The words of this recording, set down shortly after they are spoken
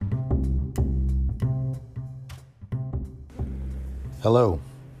Hello,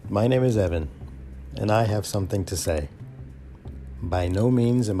 my name is Evan, and I have something to say. By no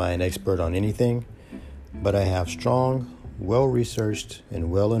means am I an expert on anything, but I have strong, well-researched, and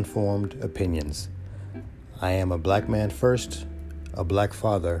well-informed opinions. I am a black man first, a black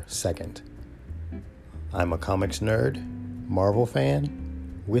father second. I'm a comics nerd, Marvel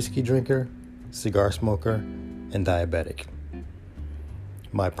fan, whiskey drinker, cigar smoker, and diabetic.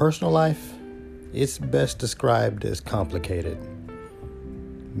 My personal life, it's best described as complicated.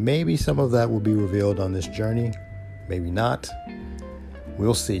 Maybe some of that will be revealed on this journey, maybe not.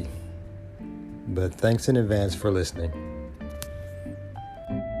 We'll see. But thanks in advance for listening.